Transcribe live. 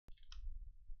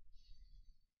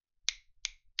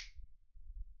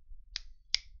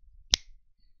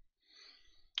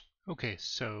Okay,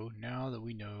 so now that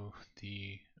we know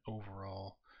the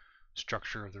overall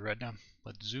structure of the retina,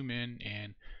 let's zoom in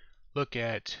and look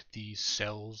at the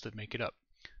cells that make it up.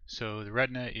 So the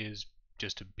retina is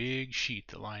just a big sheet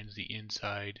that lines the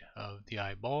inside of the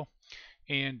eyeball,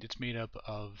 and it's made up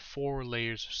of 4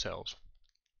 layers of cells.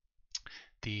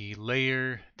 The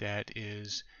layer that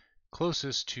is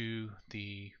closest to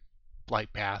the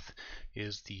light path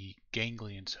is the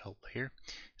ganglion cell layer,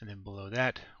 and then below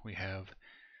that we have,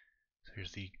 so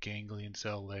here's the ganglion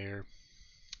cell layer,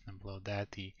 and below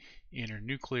that the inner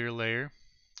nuclear layer,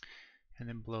 and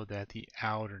then below that the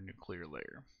outer nuclear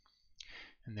layer.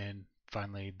 And then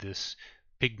finally this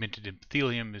pigmented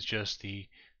epithelium is just the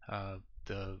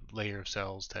layer of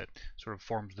cells that sort of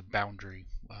forms the boundary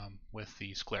with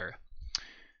the sclera.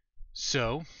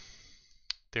 So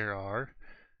there are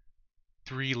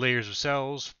 3 layers of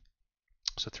cells,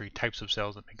 so 3 types of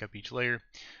cells that make up each layer.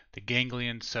 The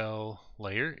ganglion cell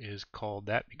layer is called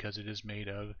that because it is made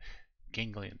of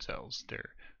ganglion cells.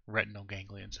 They're retinal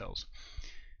ganglion cells.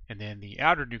 And then the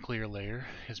outer nuclear layer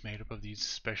is made up of these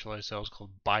specialized cells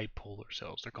called bipolar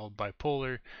cells. They're called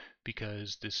bipolar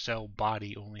because the cell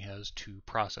body only has 2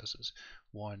 processes,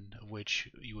 one of which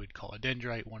you would call a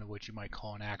dendrite, one of which you might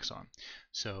call an axon.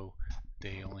 So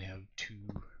they only have 2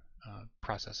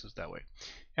 processes that way.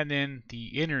 And then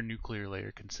the inner nuclear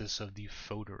layer consists of the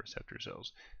photoreceptor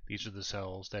cells. These are the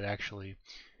cells that actually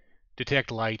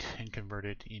detect light and convert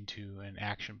it into an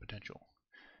action potential.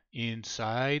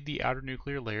 Inside the outer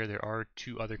nuclear layer, there are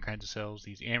 2 other kinds of cells,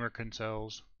 these amacrine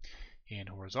cells and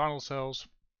horizontal cells.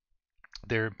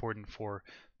 They're important for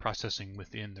processing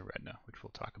within the retina, which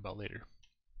we'll talk about later.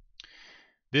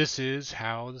 This is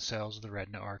how the cells of the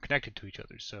retina are connected to each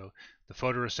other. So the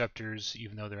photoreceptors,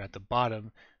 even though they're at the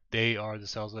bottom, they are the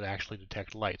cells that actually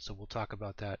detect light. So we'll talk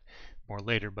about that more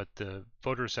later, but the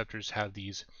photoreceptors have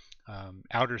these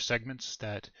outer segments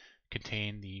that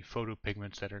contain the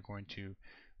photopigments that are going to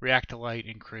react to light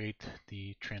and create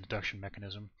the transduction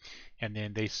mechanism. And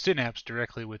then they synapse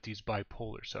directly with these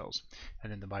bipolar cells.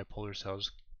 And then the bipolar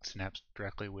cells synapse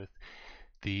directly with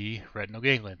the retinal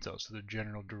ganglion cells. So the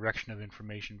general direction of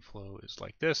information flow is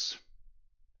like this.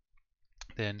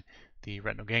 Then the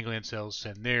retinal ganglion cells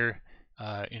send their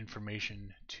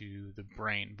information to the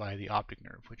brain via the optic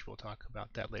nerve, which we'll talk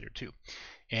about that later too.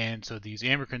 And so these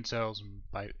amacrine cells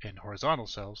and horizontal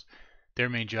cells, their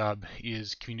main job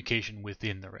is communication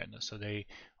within the retina. So they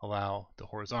allow the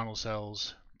horizontal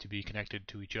cells to be connected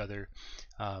to each other,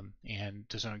 and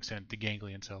to some extent the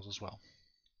ganglion cells as well.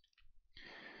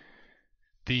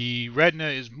 The retina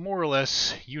is more or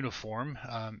less uniform,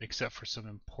 except for some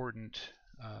important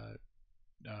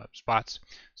spots.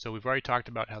 So we've already talked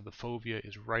about how the fovea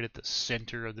is right at the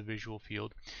center of the visual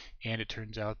field, and it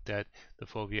turns out that the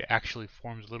fovea actually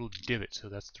forms a little divot, so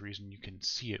that's the reason you can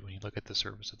see it when you look at the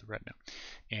surface of the retina.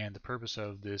 And the purpose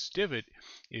of this divot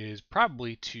is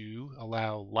probably to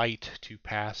allow light to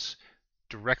pass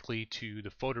directly to the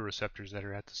photoreceptors that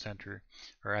are at the center,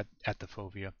 or at the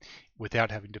fovea, without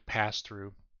having to pass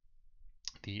through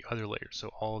the other layers.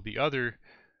 So all of the other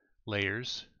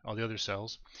layers, all the other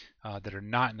cells that are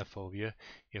not in the fovea,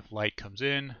 if light comes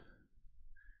in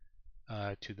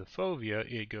to the fovea,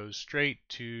 it goes straight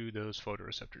to those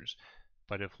photoreceptors.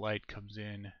 But if light comes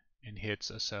in and hits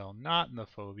a cell not in the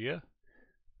fovea,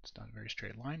 it's not a very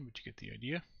straight line, but you get the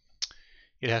idea.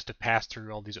 It has to pass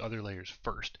through all these other layers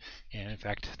first. And in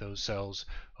fact, those cells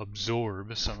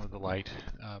absorb some of the light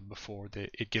before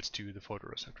it gets to the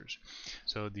photoreceptors.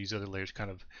 So these other layers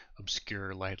kind of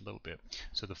obscure light a little bit.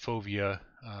 So the fovea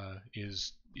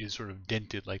is sort of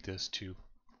dented like this to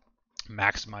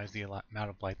maximize the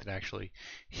amount of light that actually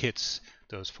hits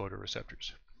those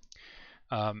photoreceptors.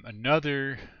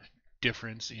 Another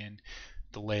difference in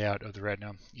the layout of the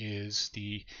retina is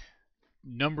the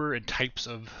number and types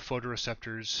of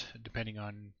photoreceptors depending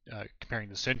on comparing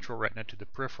the central retina to the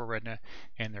peripheral retina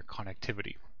and their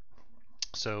connectivity.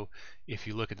 So if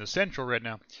you look at the central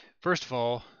retina, first of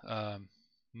all,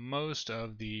 most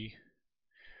of the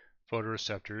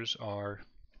photoreceptors are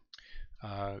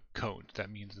coned. That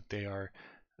means that they are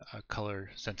color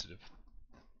sensitive.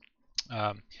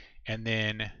 And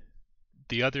then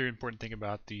the other important thing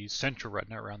about the central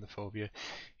retina around the fovea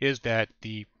is that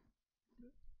the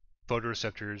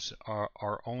photoreceptors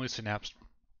are only synapsed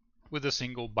with a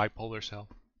single bipolar cell.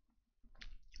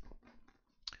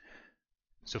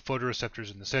 So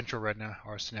photoreceptors in the central retina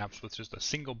are synapsed with just a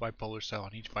single bipolar cell,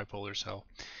 and each bipolar cell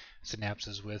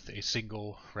synapses with a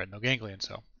single retinal ganglion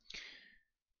cell.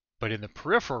 But in the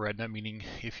peripheral retina, meaning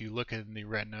if you look in the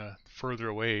retina further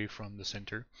away from the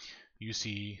center, you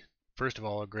see first of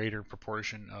all, a greater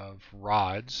proportion of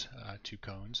rods to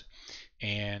cones,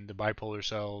 and the bipolar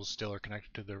cells still are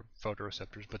connected to the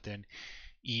photoreceptors, but then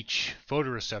each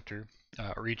photoreceptor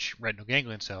or each retinal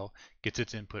ganglion cell gets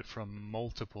its input from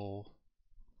multiple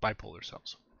bipolar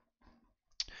cells.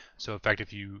 So in fact,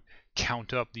 if you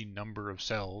count up the number of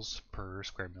cells per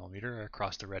square millimeter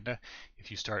across the retina,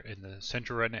 if you start in the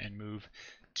central retina and move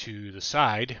to the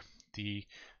side, the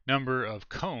number of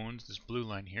cones, this blue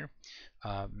line here,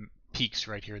 peaks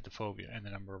right here at the fovea, and the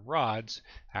number of rods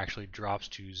actually drops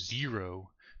to 0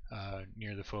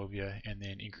 near the fovea, and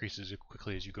then increases as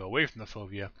quickly as you go away from the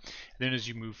fovea. And then as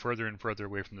you move further and further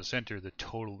away from the center, the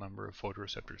total number of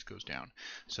photoreceptors goes down.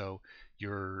 So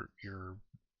your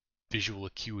visual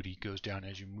acuity goes down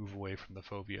as you move away from the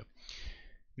fovea.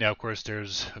 Now, of course,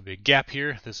 there's a big gap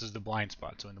here. This is the blind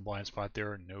spot. So in the blind spot, there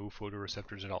are no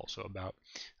photoreceptors at all. So about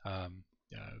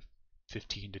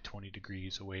 15 to 20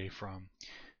 degrees away from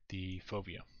the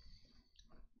fovea.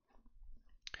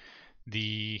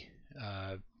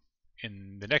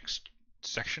 In the next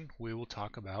section, we will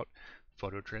talk about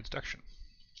phototransduction.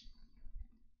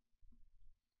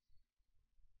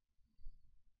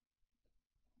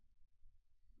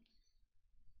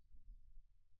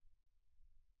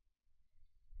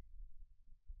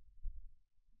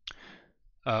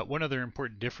 One other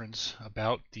important difference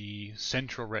about the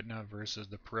central retina versus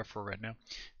the peripheral retina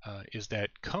is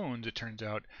that cones, it turns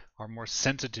out, are more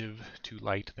sensitive to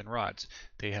light than rods.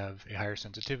 They have a higher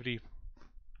sensitivity.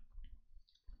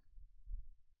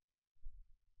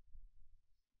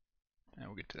 And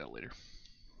we'll get to that later.